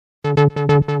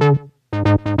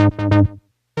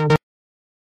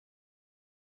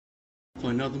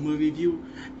another movie review,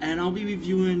 and I'll be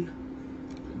reviewing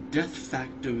Death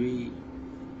Factory.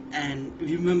 And if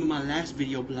you remember my last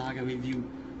video blog, I reviewed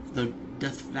the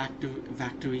Death Factory,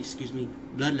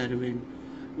 Bloodlettering,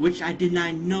 which I did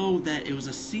not know that it was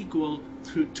a sequel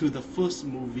to the first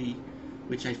movie,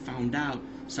 which I found out.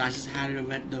 So I just had to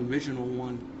read the original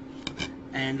one.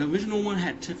 And the original one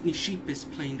had Tiffany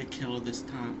Sheepis playing the killer this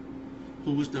time,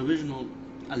 who was the original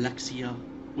Alexia,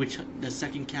 which the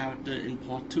second character in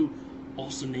part 2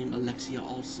 also named Alexia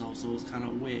also, so it was kind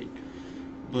of weird.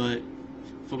 But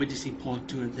for me to see part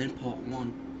 2 and then part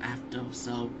 1 after,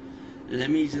 so let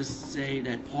me just say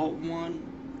that part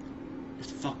 1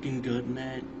 is fucking good,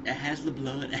 man. It has the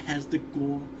blood, it has the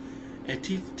gore, and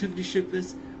Tiffany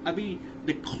Sheepis, I mean,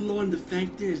 the claw and the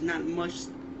factor is not much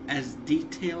as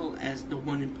detailed as the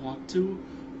one in part 2,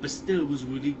 but still it was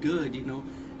really good, you know.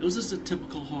 It was just a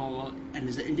typical horror, and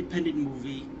it's an independent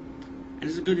movie, and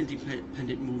it's a good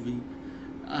independent movie.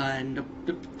 And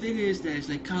the thing is that it's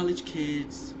like college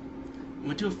kids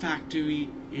went to a factory,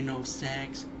 you know,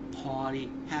 sex, party,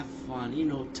 have fun, you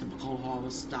know, typical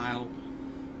horror style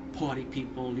party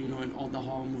people, you know, and all the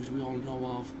horror movies we all know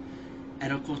of.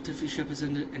 And of course, Tiffany Shepherd's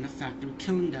in the factory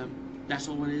killing them. That's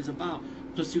all it is about.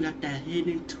 Plus, you got that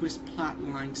hidden twist plot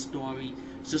line story,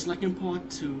 just like in part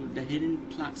 2, the hidden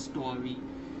plot story.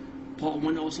 Part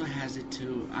 1 also has it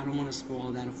too. I don't want to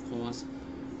spoil that, of course,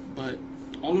 but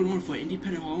all in all, for an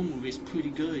independent horror movie, it's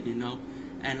pretty good, you know.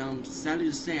 And sadly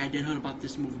to say, I did heard about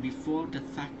this movie before, Death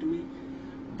Factory,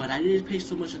 but I didn't pay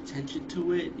so much attention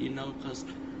to it, you know, because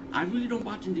I really don't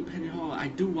watch independent horror. I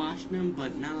do watch them,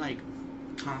 but not like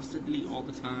constantly all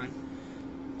the time.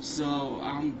 So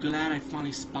I'm glad I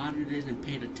finally spotted it and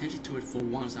paid attention to it for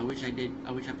once. I wish I paid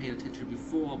attention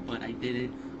before, but I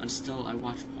didn't until I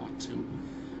watched part 2.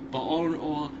 But all in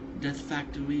all, Death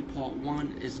Factory part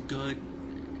 1 is good.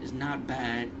 It's not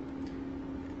bad.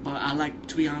 But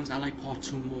to be honest, I like part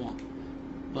 2 more.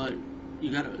 But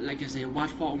you gotta, like I say,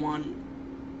 watch part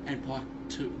 1 and part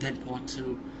 2, then part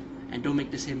 2. And don't make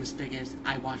the same mistake as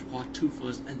I watched part 2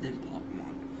 first and then part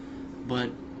 1.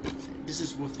 But this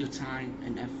is worth your time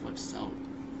and effort, so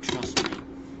trust me.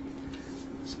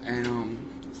 And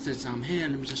since I'm here,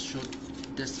 let me just show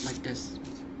this like this.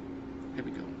 Here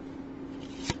we go.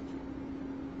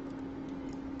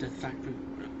 Death Factory,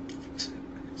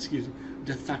 excuse me,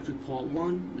 Death Factory Part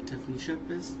 1 with Tiffany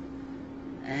Shepherd,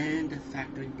 and Death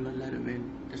Factory Bloodlettering,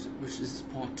 which is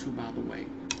Part 2, by the way.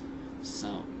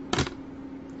 So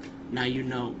now you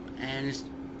know, and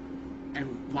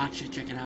watch it, check it out.